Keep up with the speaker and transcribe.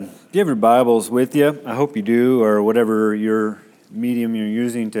Do you have your Bibles with you? I hope you do, or whatever your medium you're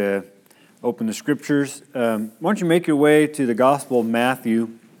using to open the Scriptures. Why don't you make your way to the Gospel of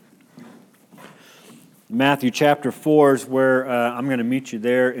Matthew. Matthew chapter 4 is where I'm going to meet you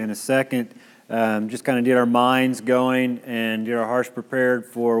there in a second. Just kind of get our minds going and get our hearts prepared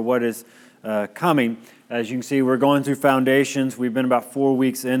for what is coming. As you can see, we're going through foundations. We've been about 4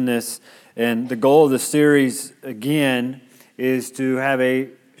 weeks in this, and the goal of the series, again, is to have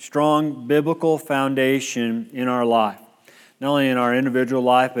a strong biblical foundation in our life, not only in our individual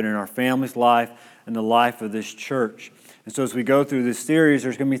life, but in our family's life and the life of this church. And so as we go through this series,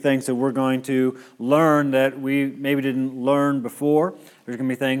 there's going to be things that we're going to learn that we maybe didn't learn before. There's going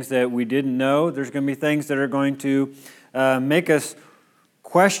to be things that we didn't know. There's going to be things that are going to make us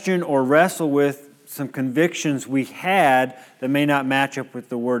question or wrestle with some convictions we had that may not match up with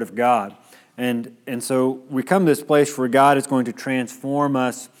the Word of God. And so we come to this place where God is going to transform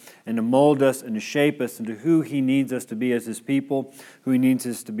us and to mold us and to shape us into who He needs us to be as His people, who He needs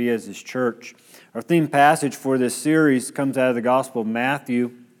us to be as His church. Our theme passage for this series comes out of the Gospel of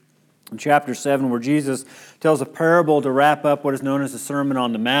Matthew in chapter 7, where Jesus tells a parable to wrap up what is known as the Sermon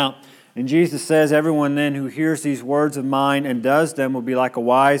on the Mount. And Jesus says, "Everyone then who hears these words of mine and does them will be like a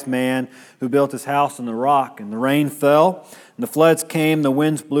wise man who built his house on the rock. And the rain fell, and the floods came, the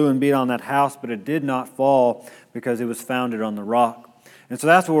winds blew and beat on that house, but it did not fall because it was founded on the rock." And so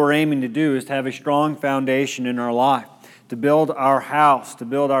that's what we're aiming to do, is to have a strong foundation in our life, to build our house, to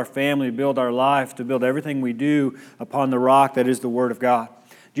build our family, to build our life, to build everything we do upon the rock that is the Word of God.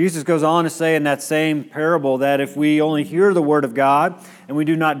 Jesus goes on to say in that same parable that if we only hear the Word of God and we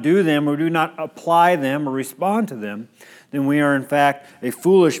do not do them or do not apply them or respond to them, then we are in fact a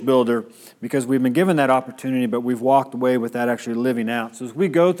foolish builder, because we've been given that opportunity, but we've walked away without actually living out. So as we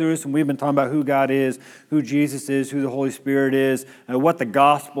go through this, and we've been talking about who God is, who Jesus is, who the Holy Spirit is, what the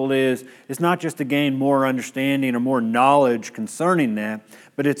gospel is, it's not just to gain more understanding or more knowledge concerning that,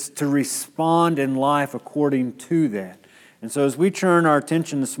 but it's to respond in life according to that. And so as we turn our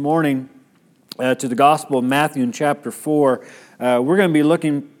attention this morning to the Gospel of Matthew in chapter 4, we're going to be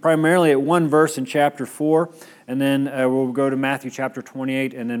looking primarily at one verse in chapter 4, and then we'll go to Matthew chapter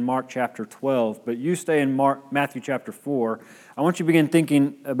 28 and then Mark chapter 12. But you stay in Matthew chapter 4. I want you to begin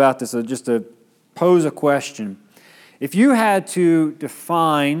thinking about this, just to pose a question. If you had to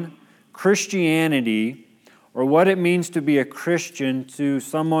define Christianity or what it means to be a Christian to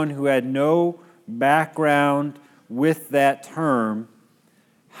someone who had no background with that term,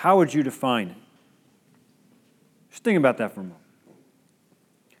 how would you define it? Just think about that for a moment.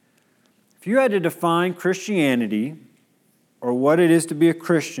 If you had to define Christianity or what it is to be a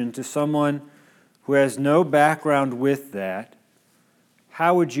Christian to someone who has no background with that,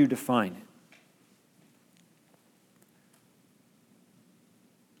 how would you define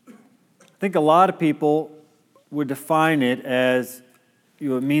it? I think a lot of people would define it as,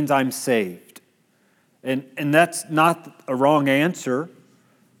 it means I'm saved. And that's not a wrong answer,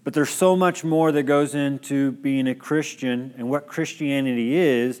 but there's so much more that goes into being a Christian and what Christianity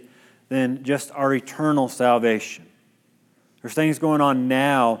is than just our eternal salvation. There's things going on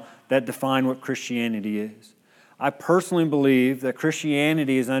now that define what Christianity is. I personally believe that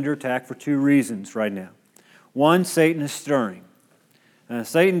Christianity is under attack for two reasons right now. One, Satan is stirring.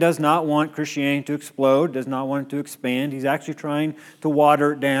 Satan does not want Christianity to explode, does not want it to expand. He's actually trying to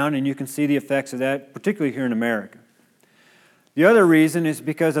water it down, and you can see the effects of that, particularly here in America. The other reason is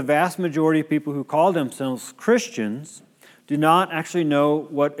because a vast majority of people who call themselves Christians do not actually know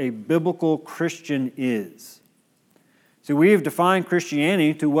what a biblical Christian is. So we have defined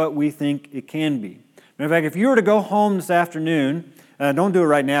Christianity to what we think it can be. Matter of fact, if you were to go home this afternoon, don't do it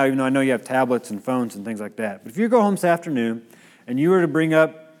right now, even though I know you have tablets and phones and things like that, but if you go home this afternoon and you were to bring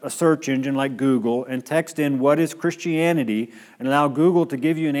up a search engine like Google and text in what is Christianity and allow Google to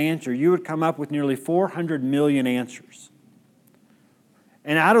give you an answer, you would come up with nearly 400 million answers.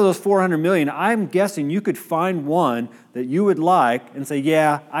 And out of those 400 million, I'm guessing you could find one that you would like and say,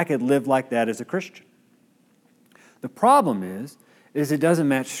 yeah, I could live like that as a Christian. The problem is it doesn't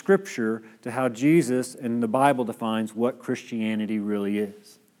match Scripture to how Jesus and the Bible defines what Christianity really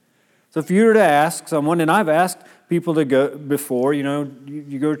is. So if you were to ask someone, and I've asked people to go before, you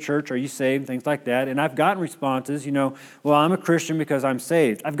go to church, are you saved, things like that, and I've gotten responses, well, I'm a Christian because I'm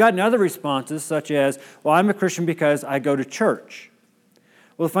saved. I've gotten other responses such as, well, I'm a Christian because I go to church.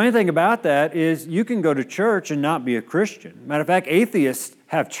 Well, the funny thing about that is you can go to church and not be a Christian. Matter of fact, atheists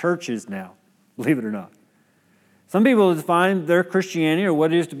have churches now, believe it or not. Some people define their Christianity or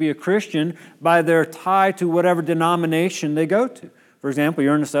what it is to be a Christian by their tie to whatever denomination they go to. For example,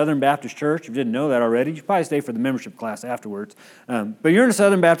 you're in a Southern Baptist church. If you didn't know that already, you should probably stay for the membership class afterwards. But you're in a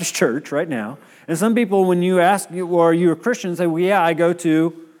Southern Baptist church right now. And some people, when you ask, well, are you a Christian, say, well, yeah, I go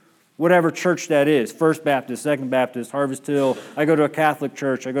to whatever church that is, First Baptist, Second Baptist, Harvest Hill. I go to a Catholic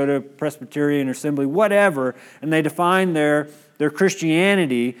church. I go to a Presbyterian Assembly, whatever. And they define their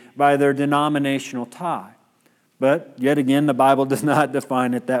Christianity by their denominational tie. But yet again, the Bible does not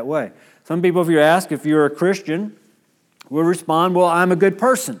define it that way. Some people, if you ask if you're a Christian, will respond, well, I'm a good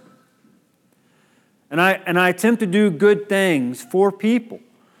person. And I attempt to do good things for people.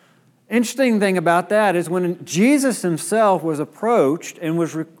 Interesting thing about that is when Jesus himself was approached and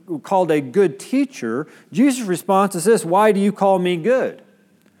was called a good teacher, Jesus' response is this, why do you call me good?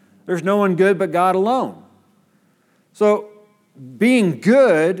 There's no one good but God alone. So being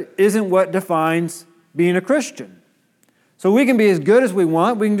good isn't what defines being a Christian. So we can be as good as we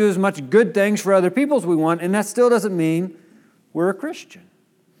want, we can do as much good things for other people as we want, and that still doesn't mean we're a Christian.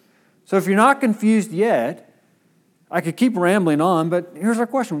 So if you're not confused yet, I could keep rambling on, but here's our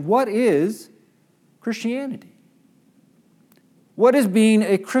question. What is Christianity? What is being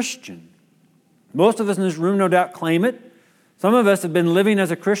a Christian? Most of us in this room no doubt claim it. Some of us have been living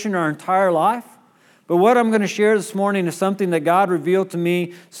as a Christian our entire life. But what I'm going to share this morning is something that God revealed to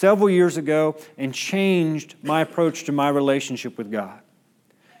me several years ago and changed my approach to my relationship with God.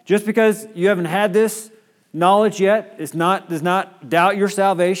 Just because you haven't had this knowledge yet does not doubt your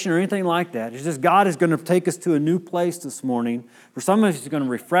salvation or anything like that. It's just God is going to take us to a new place this morning. For some of us, He's going to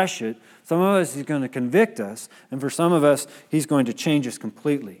refresh it. Some of us, He's going to convict us. And for some of us, He's going to change us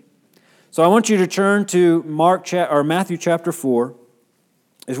completely. So I want you to turn to Matthew chapter 4.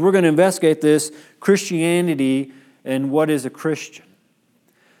 As we're going to investigate this Christianity and what is a Christian.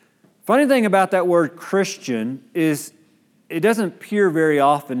 Funny thing about that word Christian is it doesn't appear very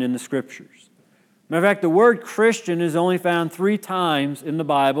often in the Scriptures. Matter of fact, the word Christian is only found 3 times in the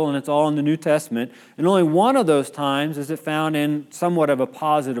Bible, and it's all in the New Testament. And only one of those times is it found in somewhat of a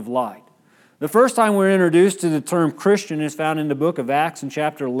positive light. The first time we're introduced to the term Christian is found in the book of Acts in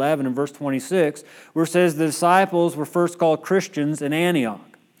chapter 11 and verse 26, where it says the disciples were first called Christians in Antioch.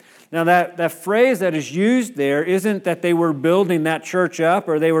 Now that phrase that is used there isn't that they were building that church up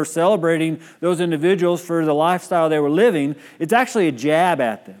or they were celebrating those individuals for the lifestyle they were living. It's actually a jab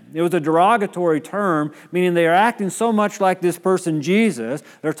at them. It was a derogatory term, meaning they are acting so much like this person Jesus,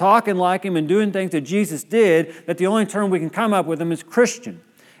 they're talking like Him and doing things that Jesus did, that the only term we can come up with them is Christian.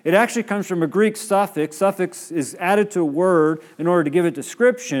 It actually comes from a Greek suffix. Suffix is added to a word in order to give it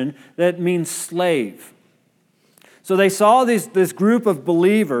description that means slave. So they saw this group of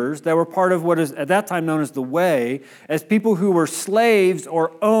believers that were part of what is at that time known as the Way, as people who were slaves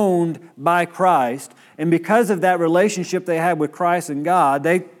or owned by Christ. And because of that relationship they had with Christ and God,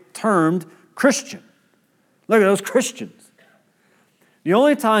 they termed Christian. Look at those Christians. The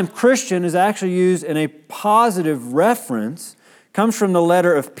only time Christian is actually used in a positive reference comes from the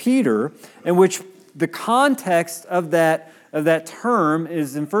letter of Peter, in which the context of that term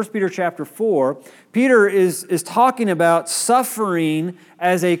is in 1 Peter chapter 4. Peter is talking about suffering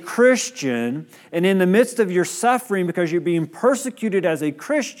as a Christian, and in the midst of your suffering, because you're being persecuted as a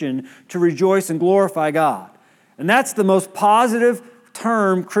Christian, to rejoice and glorify God. And that's the most positive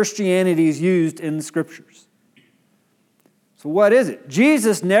term Christianity is used in the Scriptures. So what is it?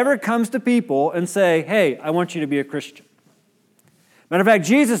 Jesus never comes to people and say, hey, I want you to be a Christian. Matter of fact,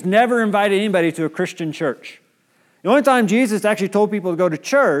 Jesus never invited anybody to a Christian church. The only time Jesus actually told people to go to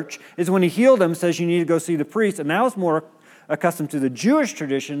church is when He healed them, says you need to go see the priest. And that was more accustomed to the Jewish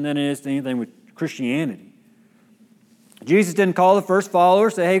tradition than it is to anything with Christianity. Jesus didn't call the first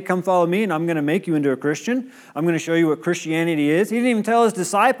followers, say, hey, come follow me, and I'm going to make you into a Christian. I'm going to show you what Christianity is. He didn't even tell His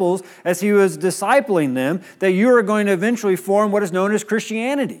disciples, as He was discipling them, that you are going to eventually form what is known as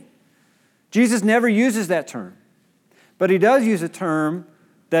Christianity. Jesus never uses that term. But He does use a term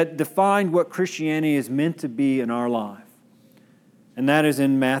that defined what Christianity is meant to be in our life. And that is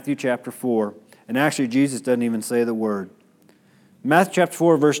in Matthew chapter 4. And actually, Jesus doesn't even say the word. Matthew chapter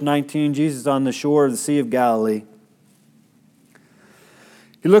 4, verse 19, Jesus is on the shore of the Sea of Galilee.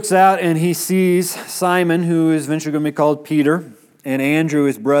 He looks out and he sees Simon, who is eventually going to be called Peter, and Andrew,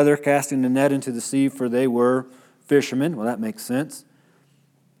 his brother, casting the net into the sea, for they were fishermen. Well, that makes sense.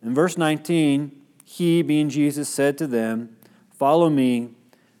 In verse 19, He, being Jesus, said to them, follow me,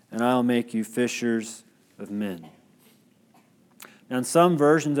 and I'll make you fishers of men. Now, in some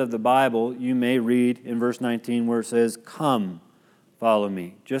versions of the Bible, you may read in verse 19 where it says, come, follow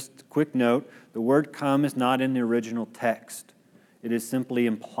me. Just a quick note, the word come is not in the original text. It is simply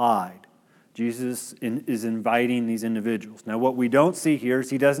implied. Jesus is inviting these individuals. Now, what we don't see here is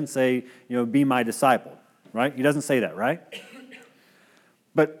He doesn't say, be my disciple, right? He doesn't say that, right?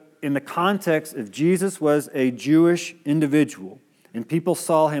 But in the context of Jesus was a Jewish individual, and people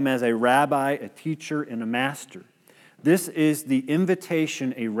saw him as a rabbi, a teacher, and a master. This is the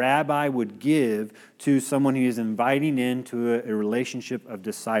invitation a rabbi would give to someone he is inviting into a relationship of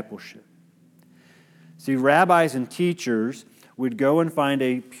discipleship. See, rabbis and teachers would go and find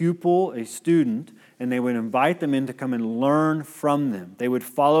a pupil, a student, and they would invite them in to come and learn from them. They would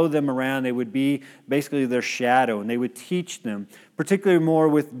follow them around. They would be basically their shadow, and they would teach them, particularly more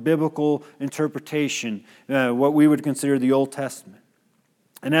with biblical interpretation, what we would consider the Old Testament.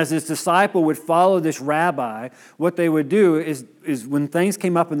 And as this disciple would follow this rabbi, what they would do is when things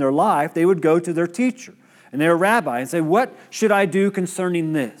came up in their life, they would go to their teacher and their rabbi and say, what should I do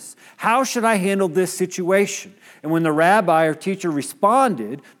concerning this? How should I handle this situation? And when the rabbi or teacher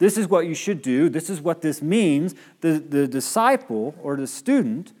responded, this is what you should do, this is what this means, the disciple or the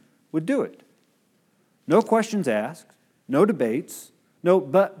student would do it. No questions asked, no debates, no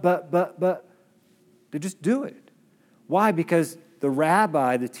but. They just do it. Why? Because the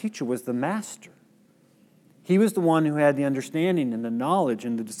rabbi, the teacher, was the master. He was the one who had the understanding and the knowledge,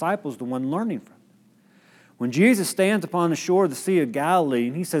 and the disciples the one learning from him. When Jesus stands upon the shore of the Sea of Galilee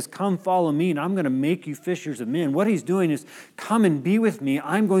and he says, come follow me and I'm going to make you fishers of men, what he's doing is come and be with me.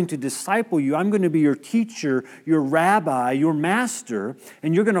 I'm going to disciple you. I'm going to be your teacher, your rabbi, your master,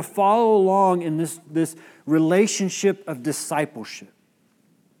 and you're going to follow along in this relationship of discipleship.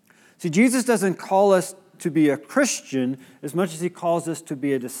 See, Jesus doesn't call us to be a Christian as much as he calls us to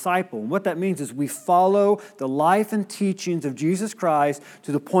be a disciple. And what that means is we follow the life and teachings of Jesus Christ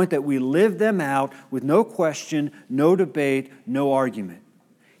to the point that we live them out with no question, no debate, no argument.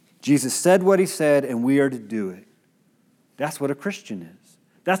 Jesus said what he said, and we are to do it. That's what a Christian is.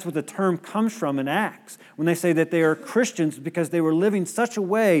 That's what the term comes from in Acts. When they say that they are Christians because they were living such a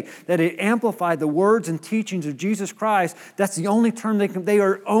way that it amplified the words and teachings of Jesus Christ, that's the only term they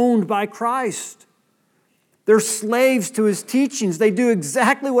are owned by Christ. They're slaves to his teachings. They do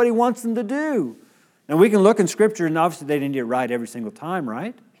exactly what he wants them to do. And we can look in Scripture, and obviously they didn't get it right every single time,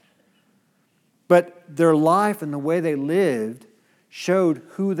 right? But their life and the way they lived showed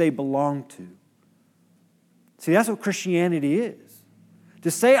who they belonged to. See, that's what Christianity is.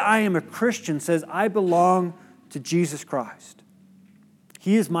 To say I am a Christian says I belong to Jesus Christ.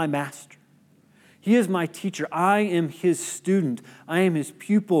 He is my master. He is my teacher. I am his student. I am his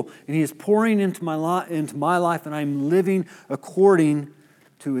pupil, and he is pouring into my life, and I am living according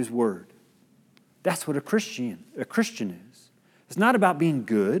to his word. That's what a Christian is. It's not about being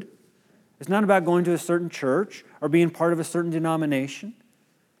good. It's not about going to a certain church or being part of a certain denomination.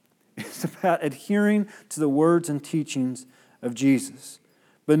 It's about adhering to the words and teachings of Jesus.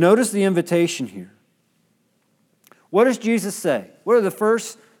 But notice the invitation here. What does Jesus say? What are the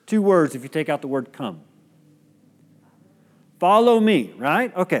first two words if you take out the word come? Follow me,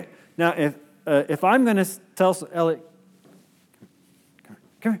 right? Okay. Now, if I'm going to tell Elliot,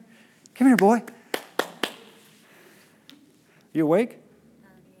 come here, boy. You awake?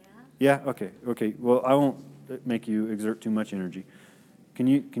 Yeah. Yeah. Okay. Well, I won't make you exert too much energy. Can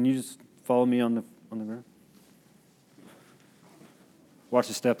you just follow me on the ground? Watch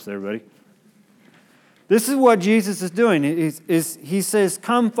the steps there, buddy. This is what Jesus is doing. He says,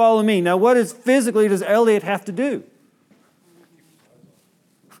 come follow me. Now, what physically does Elliot have to do?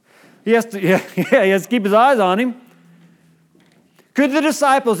 He has to keep his eyes on him. Could the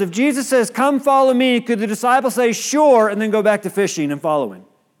disciples, if Jesus says, come follow me, could the disciples say, sure, and then go back to fishing and follow him?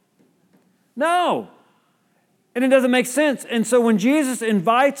 No. And it doesn't make sense. And so when Jesus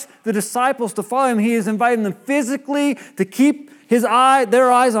invites the disciples to follow him, he is inviting them physically to keep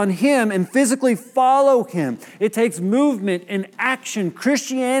their eyes on him and physically follow him. It takes movement and action.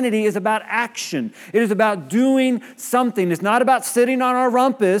 Christianity is about action. It is about doing something. It's not about sitting on our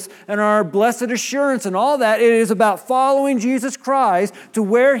rumpus and our blessed assurance and all that. It is about following Jesus Christ to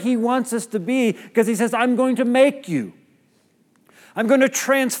where he wants us to be, because he says, I'm going to make you. I'm going to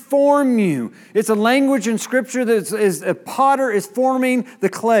transform you. It's a language in Scripture that is a potter is forming the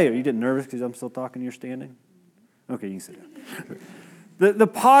clay. Are you getting nervous because I'm still talking and you're standing? Okay, you can sit down. The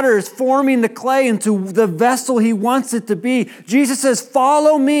potter is forming the clay into the vessel he wants it to be. Jesus says,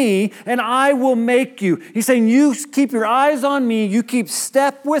 follow me and I will make you. He's saying, you keep your eyes on me, you keep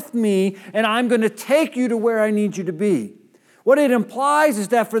step with me, and I'm going to take you to where I need you to be. What it implies is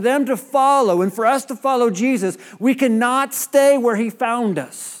that for them to follow and for us to follow Jesus, we cannot stay where he found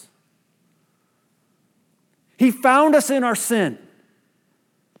us. He found us in our sin.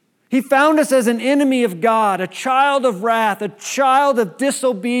 He found us as an enemy of God, a child of wrath, a child of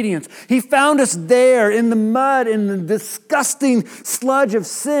disobedience. He found us there in the mud, in the disgusting sludge of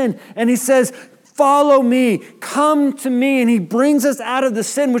sin. And he says, follow me, come to me. And he brings us out of the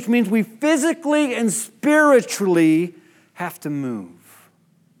sin, which means we physically and spiritually have to move.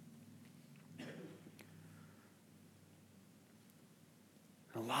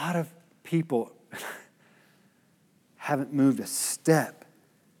 A lot of people haven't moved a step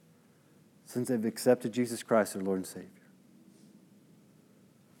since they've accepted Jesus Christ, their Lord and Savior.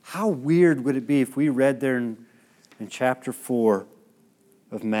 How weird would it be if we read there in chapter 4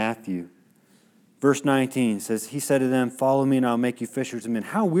 of Matthew, verse 19 says, he said to them, follow me and I'll make you fishers of men.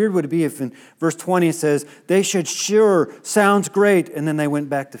 How weird would it be if in verse 20 it says, they should sure, sounds great, and then they went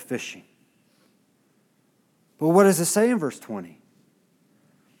back to fishing. But what does it say in verse 20?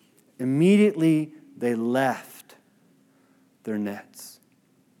 Immediately they left their nets.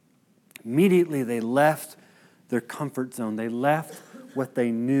 Immediately they left their comfort zone. They left what they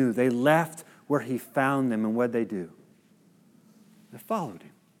knew. They left where he found them, and what they do? They followed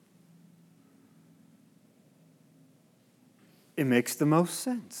him. It makes the most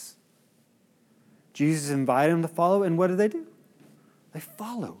sense. Jesus invited them to follow, and what did they do? They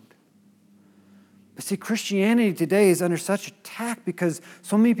followed. But see, Christianity today is under such attack because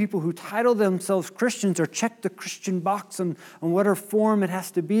so many people who title themselves Christians or check the Christian box on whatever form it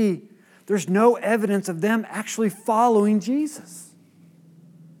has to be, there's no evidence of them actually following Jesus.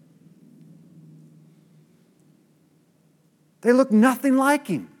 They look nothing like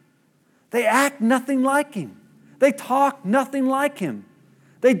him. They act nothing like him. They talk nothing like him.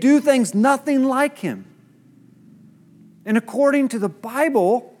 They do things nothing like him. And according to the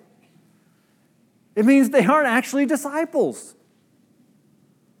Bible, it means they aren't actually disciples.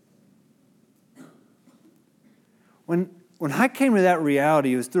 When I came to that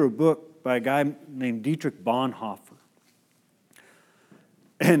reality, it was through a book by a guy named Dietrich Bonhoeffer.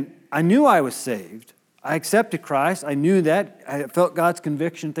 And I knew I was saved. I accepted Christ. I knew that. I felt God's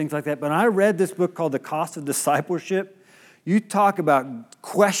conviction, things like that. But I read this book called The Cost of Discipleship. You talk about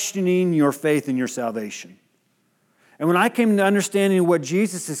questioning your faith and your salvation. And when I came to understanding what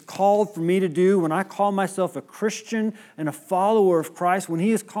Jesus has called for me to do, when I call myself a Christian and a follower of Christ, when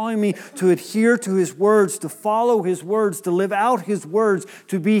he is calling me to adhere to his words, to follow his words, to live out his words,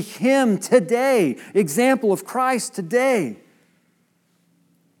 to be him today, example of Christ today,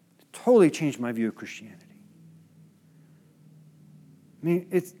 totally changed my view of Christianity. I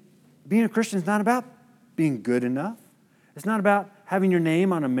mean, being a Christian is not about being good enough. It's not about having your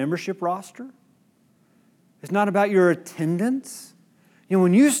name on a membership roster. It's not about your attendance. You know,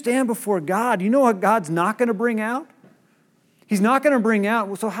 when you stand before God, you know what God's not going to bring out? He's not going to bring out,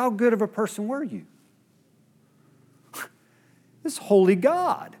 well, so how good of a person were you? This holy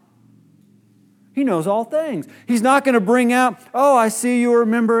God. He knows all things. He's not going to bring out, oh, I see you were a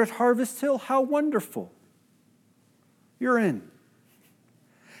member at Harvest Hill. How wonderful. You're in.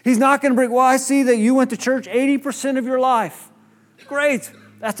 He's not going to bring, well, I see that you went to church 80% of your life. Great.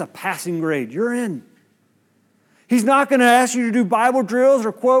 That's a passing grade. You're in. He's not going to ask you to do Bible drills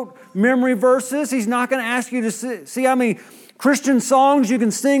or quote memory verses. He's not going to ask you to see how many Christian songs you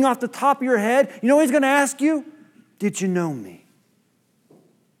can sing off the top of your head. You know what he's going to ask you? Did you know me?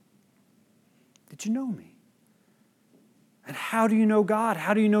 Did you know me? And how do you know God?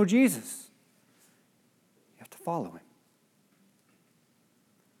 How do you know Jesus? You have to follow him.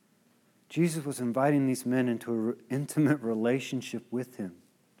 Jesus was inviting these men into an intimate relationship with him.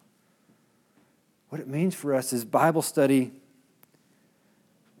 What it means for us is Bible study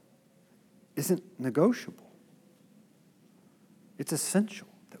isn't negotiable. It's essential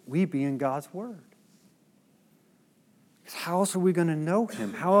that we be in God's Word. Because how else are we going to know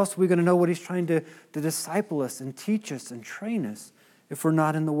him? How else are we going to know what he's trying to disciple us and teach us and train us if we're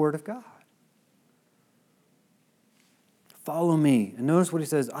not in the Word of God? Follow me. And notice what he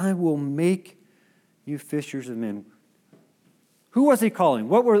says, I will make you fishers of men. Who was he calling?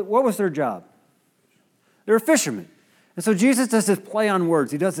 What was their job? They were fishermen. And so Jesus does this play on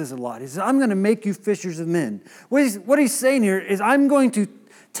words. He does this a lot. He says, I'm going to make you fishers of men. What he's saying here is I'm going to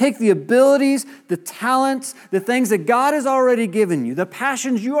take the abilities, the talents, the things that God has already given you, the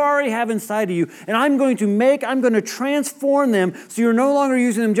passions you already have inside of you, and I'm going to transform them so you're no longer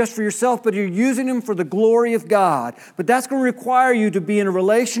using them just for yourself, but you're using them for the glory of God. But that's going to require you to be in a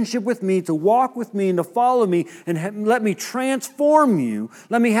relationship with me, to walk with me, and to follow me, and let me transform you.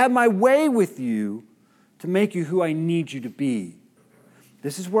 Let me have my way with you to make you who I need you to be.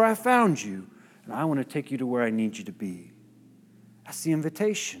 This is where I found you, and I want to take you to where I need you to be. That's the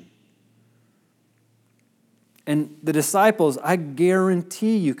invitation. And the disciples, I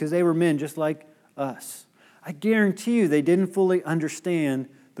guarantee you, because they were men just like us, I guarantee you they didn't fully understand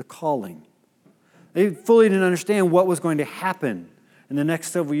the calling. They fully didn't understand what was going to happen in the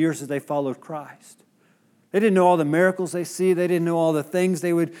next several years as they followed Christ. They didn't know all the miracles they see. They didn't know all the things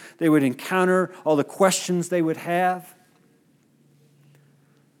they would encounter, all the questions they would have.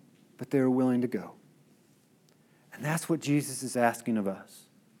 But they were willing to go. And that's what Jesus is asking of us.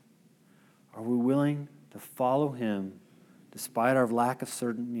 Are we willing to follow Him despite our lack of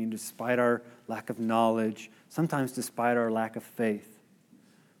certainty, despite our lack of knowledge, sometimes despite our lack of faith?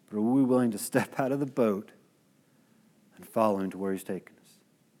 But are we willing to step out of the boat and follow Him to where He's taken us?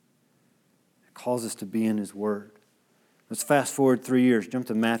 It calls us to be in His Word. Let's fast forward 3 years. Jump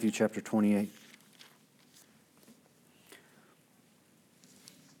to Matthew chapter 28.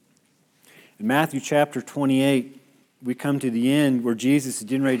 In Matthew chapter 28, we come to the end where Jesus is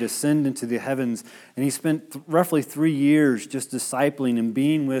getting ready to ascend into the heavens, and He spent roughly 3 years just discipling and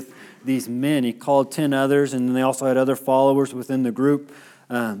being with these men. He called 10 others, and then they also had other followers within the group.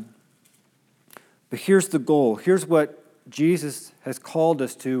 But here's the goal. Here's what Jesus has called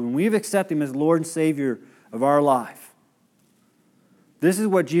us to, and we've accepted Him as Lord and Savior of our life. This is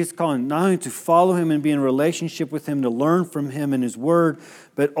what Jesus is calling, not only to follow Him and be in a relationship with Him, to learn from Him and His Word,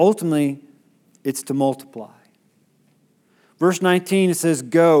 but ultimately it's to multiply. Verse 19, it says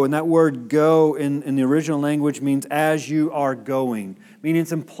go, and that word go in the original language means as you are going. Meaning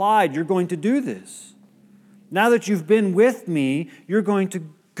it's implied you're going to do this. Now that you've been with me, you're going to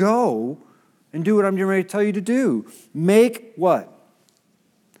go and do what I'm getting ready to tell you to do. Make what?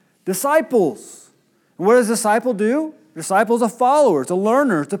 Disciples. And what does a disciple do? A disciple is a follower, it's a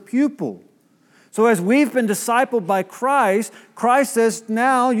learner, it's a pupil. So as we've been discipled by Christ, Christ says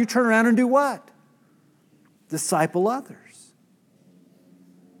now you turn around and do what? Disciple others.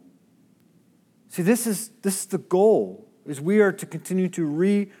 See, this is the goal, is we are to continue to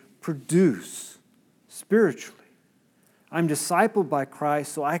reproduce spiritually. I'm discipled by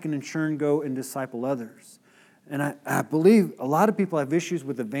Christ so I can in turn go and disciple others. And I believe a lot of people have issues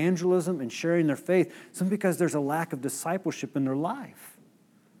with evangelism and sharing their faith simply because there's a lack of discipleship in their life.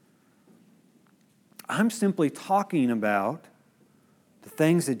 I'm simply talking about the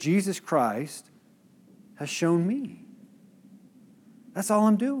things that Jesus Christ has shown me. That's all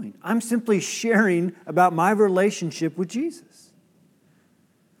I'm doing. I'm simply sharing about my relationship with Jesus.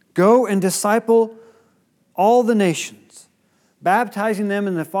 Go and disciple all the nations, baptizing them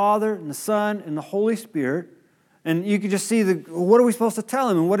in the Father and the Son and the Holy Spirit. And you can just see, what are we supposed to tell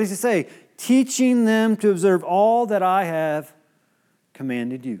them? And what does He say? Teaching them to observe all that I have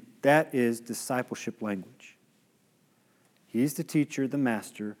commanded you. That is discipleship language. He's the teacher, the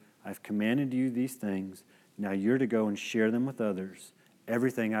master. I've commanded you these things. Now you're to go and share them with others.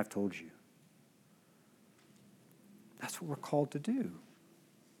 Everything I've told you. That's what we're called to do.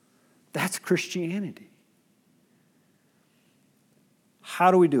 That's Christianity.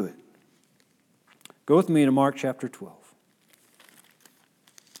 How do we do it? Go with me to Mark chapter 12.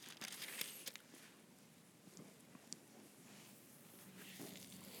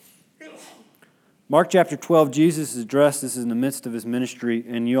 Mark chapter 12, Jesus is addressed this in the midst of His ministry,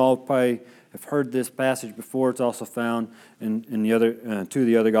 and you all probably have heard this passage before. It's also found in the other two of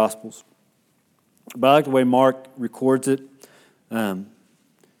the other Gospels. But I like the way Mark records it. In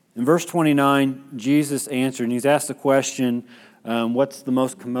verse 29, Jesus answered, and He's asked the question, what's the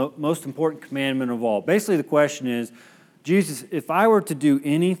most important commandment of all? Basically, the question is, Jesus, if I were to do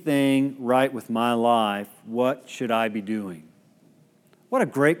anything right with my life, what should I be doing? What a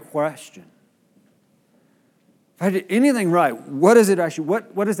great question. If I did anything right, what is it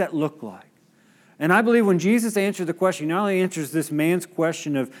what does that look like? And I believe when Jesus answered the question, he not only answers this man's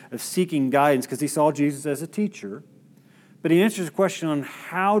question of seeking guidance, because he saw Jesus as a teacher, but he answers the question on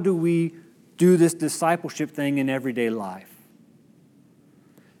how do we do this discipleship thing in everyday life.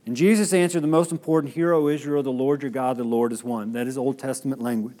 And Jesus answered the most important, Hear, O Israel, the Lord your God, the Lord is one. That is Old Testament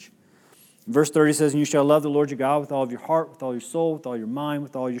language. Verse 30 says, and you shall love the Lord your God with all of your heart, with all your soul, with all your mind,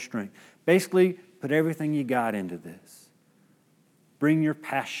 with all your strength. Basically, put everything you got into this. Bring your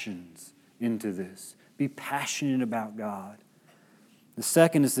passions into this. Be passionate about God. The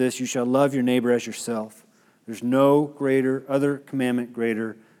second is this, you shall love your neighbor as yourself. There's no other commandment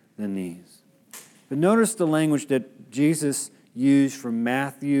greater than these. But notice the language that Jesus used from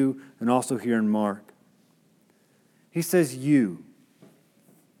Matthew and also here in Mark. He says, you.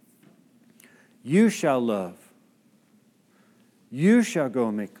 You shall love. You shall go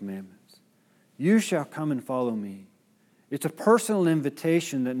and make commandments. You shall come and follow me. It's a personal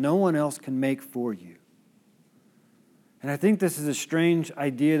invitation that no one else can make for you. And I think this is a strange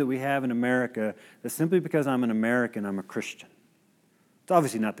idea that we have in America, that simply because I'm an American, I'm a Christian. It's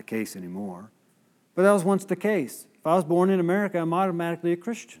obviously not the case anymore, but that was once the case. If I was born in America, I'm automatically a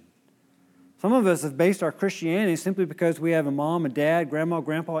Christian. Some of us have based our Christianity simply because we have a mom, a dad, grandma,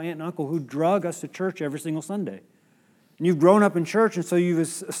 grandpa, aunt, and uncle who drug us to church every single Sunday. And you've grown up in church, and so you've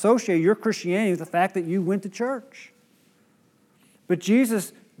associated your Christianity with the fact that you went to church. But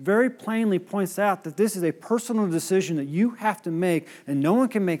Jesus very plainly points out that this is a personal decision that you have to make, and no one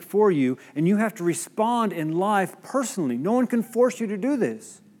can make for you, and you have to respond in life personally. No one can force you to do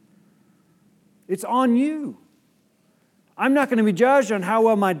this. It's on you. I'm not going to be judged on how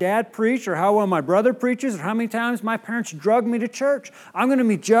well my dad preached or how well my brother preaches or how many times my parents drugged me to church. I'm going to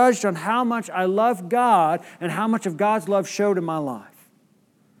be judged on how much I love God and how much of God's love showed in my life.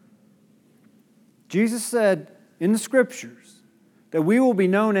 Jesus said in the Scriptures that we will be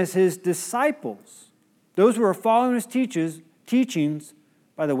known as His disciples, those who are following His teachings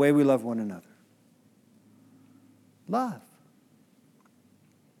by the way we love one another. Love.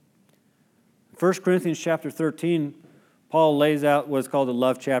 1 Corinthians chapter 13, Paul lays out what's called the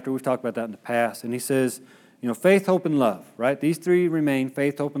love chapter. We've talked about that in the past. And he says, faith, hope, and love, right? These three remain,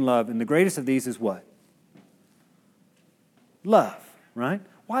 faith, hope, and love. And the greatest of these is what? Love, right?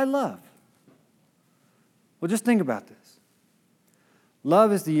 Why love? Well, just think about this.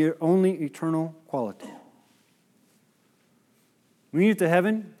 Love is the only eternal quality. When you get to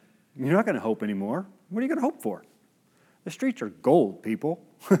heaven, you're not going to hope anymore. What are you going to hope for? The streets are gold, people.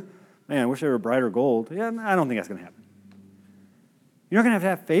 Man, I wish they were brighter gold. Yeah, I don't think that's going to happen. You're not going to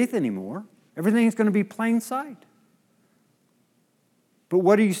have faith anymore. Everything's going to be plain sight. But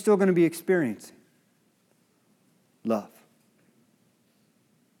what are you still going to be experiencing? Love.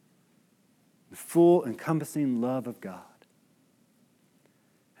 The full, encompassing love of God.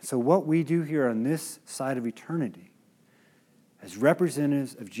 And so what we do here on this side of eternity, as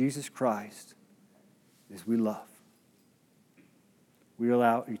representatives of Jesus Christ, is we love. We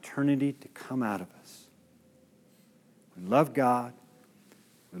allow eternity to come out of us. We love God.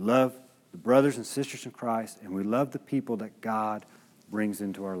 We love the brothers and sisters in Christ, and we love the people that God brings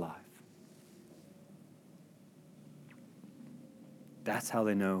into our life. That's how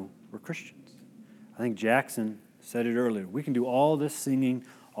they know we're Christians. I think Jackson said it earlier. We can do all this singing,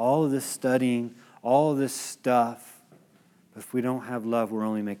 all of this studying, all of this stuff, but if we don't have love, we're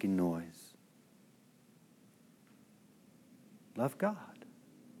only making noise. Love God.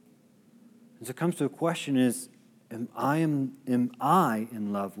 And so it comes to a question is, am I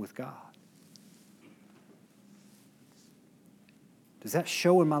in love with God? Does that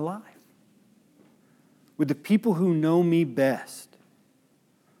show in my life? With the people who know me best,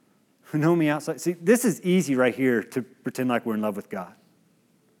 who know me outside. See, this is easy right here to pretend like we're in love with God.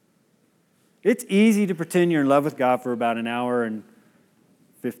 It's easy to pretend you're in love with God for about an hour and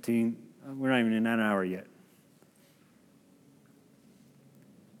 15. We're not even in that hour yet.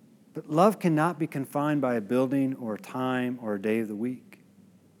 But love cannot be confined by a building or a time or a day of the week.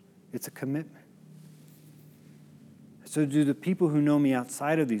 It's a commitment. So do the people who know me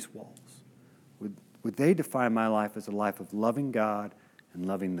outside of these walls, would they define my life as a life of loving God and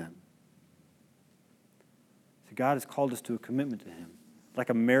loving them? So God has called us to a commitment to Him, like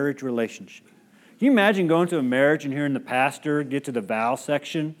a marriage relationship. Can you imagine going to a marriage and hearing the pastor get to the vow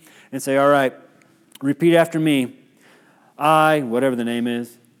section and say, all right, repeat after me. I, whatever the name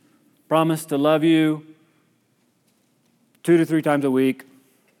is, promise to love you 2 to 3 times a week,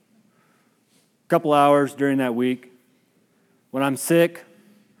 a couple hours during that week. When I'm sick,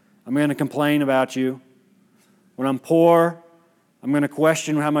 I'm going to complain about you. When I'm poor, I'm going to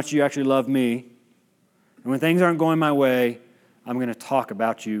question how much you actually love me. And when things aren't going my way, I'm going to talk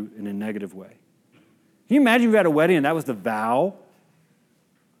about you in a negative way. Can you imagine if you had a wedding and that was the vow?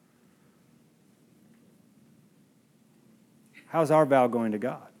 How's our vow going to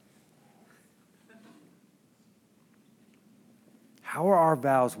God? How are our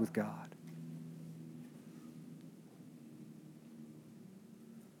vows with God?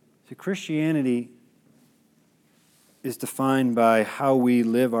 See, Christianity is defined by how we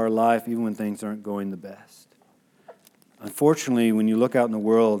live our life even when things aren't going the best. Unfortunately, when you look out in the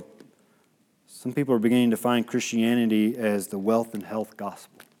world, some people are beginning to find Christianity as the wealth and health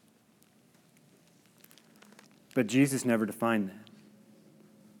gospel. But Jesus never defined that.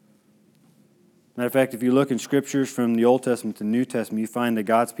 Matter of fact, if you look in scriptures from the Old Testament to the New Testament, you find that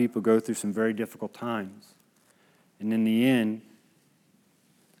God's people go through some very difficult times. And in the end,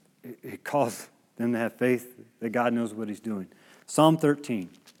 it calls them to have faith that God knows what He's doing. Psalm 13.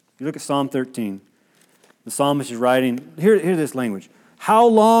 If you look at Psalm 13, the psalmist is writing, hear this language. How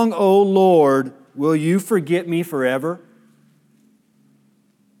long, O Lord, will you forget me forever?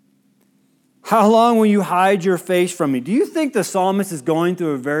 How long will you hide your face from me? Do you think the psalmist is going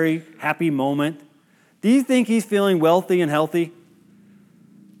through a very happy moment? Do you think he's feeling wealthy and healthy?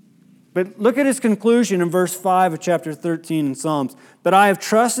 But look at his conclusion in verse 5 of chapter 13 in Psalms. But I have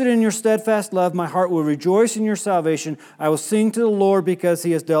trusted in your steadfast love. My heart will rejoice in your salvation. I will sing to the Lord because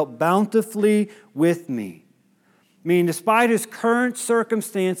he has dealt bountifully with me. Meaning, despite his current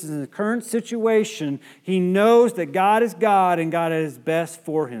circumstances and the current situation, he knows that God is God and God is best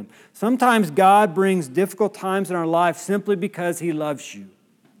for him. Sometimes God brings difficult times in our life simply because he loves you.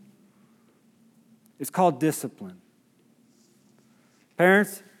 It's called discipline.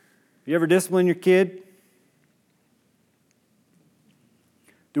 Parents, you ever discipline your kid?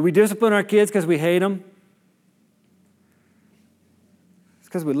 Do we discipline our kids because we hate them? It's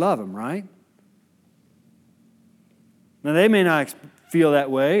because we love them, right? Now, they may not feel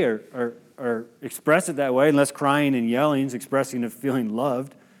that way or express it that way, unless crying and yelling is expressing a feeling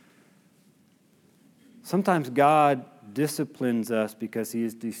loved. Sometimes God disciplines us because he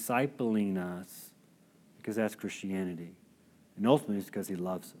is discipling us, because that's Christianity. And ultimately, it's because he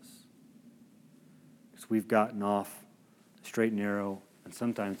loves us. Because we've gotten off the straight and narrow, and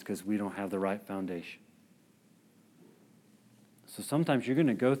sometimes because we don't have the right foundation. So sometimes you're going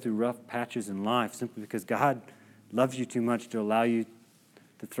to go through rough patches in life simply because God loves you too much to allow you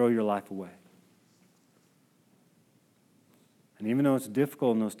to throw your life away. And even though it's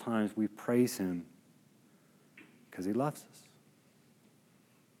difficult in those times, we praise him because he loves us.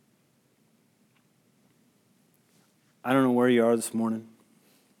 I don't know where you are this morning,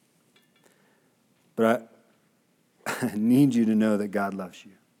 but I need you to know that God loves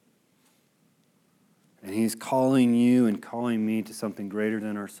you. And he's calling you and calling me to something greater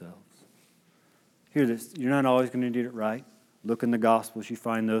than ourselves. Hear this, you're not always going to do it right. Look in the Gospels, you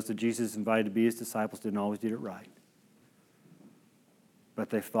find those that Jesus invited to be his disciples didn't always do it right. But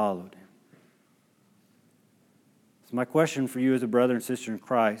they followed him. So my question for you as a brother and sister in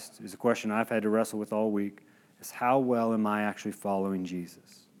Christ is a question I've had to wrestle with all week, is how well am I actually following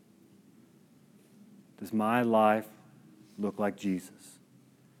Jesus? Does my life look like Jesus?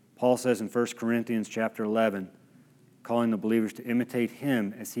 Paul says in 1 Corinthians chapter 11, calling the believers to imitate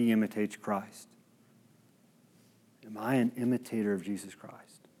him as he imitates Christ. Am I an imitator of Jesus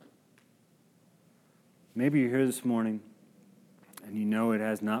Christ? Maybe you're here this morning and you know it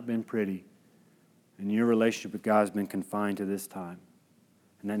has not been pretty and your relationship with God has been confined to this time,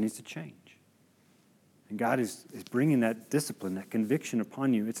 and that needs to change. And God is bringing that discipline, that conviction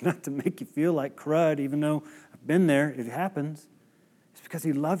upon you. It's not to make you feel like crud, even though I've been there, it happens. It's because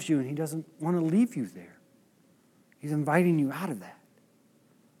he loves you and he doesn't want to leave you there. He's inviting you out of that.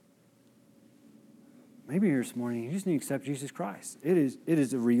 Maybe you're here this morning, you just need to accept Jesus Christ. It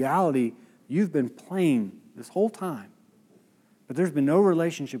is a reality you've been playing this whole time. But there's been no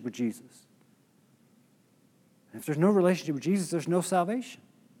relationship with Jesus. And if there's no relationship with Jesus, there's no salvation.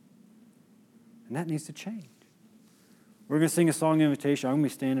 And that needs to change. We're going to sing a song of invitation. I'm going to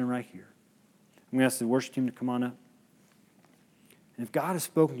be standing right here. I'm going to ask the worship team to come on up. And if God has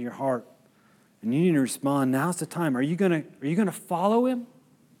spoken to your heart and you need to respond, now's the time. Are you going to follow him?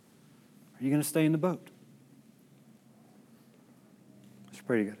 Or are you going to stay in the boat? It's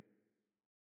pretty good.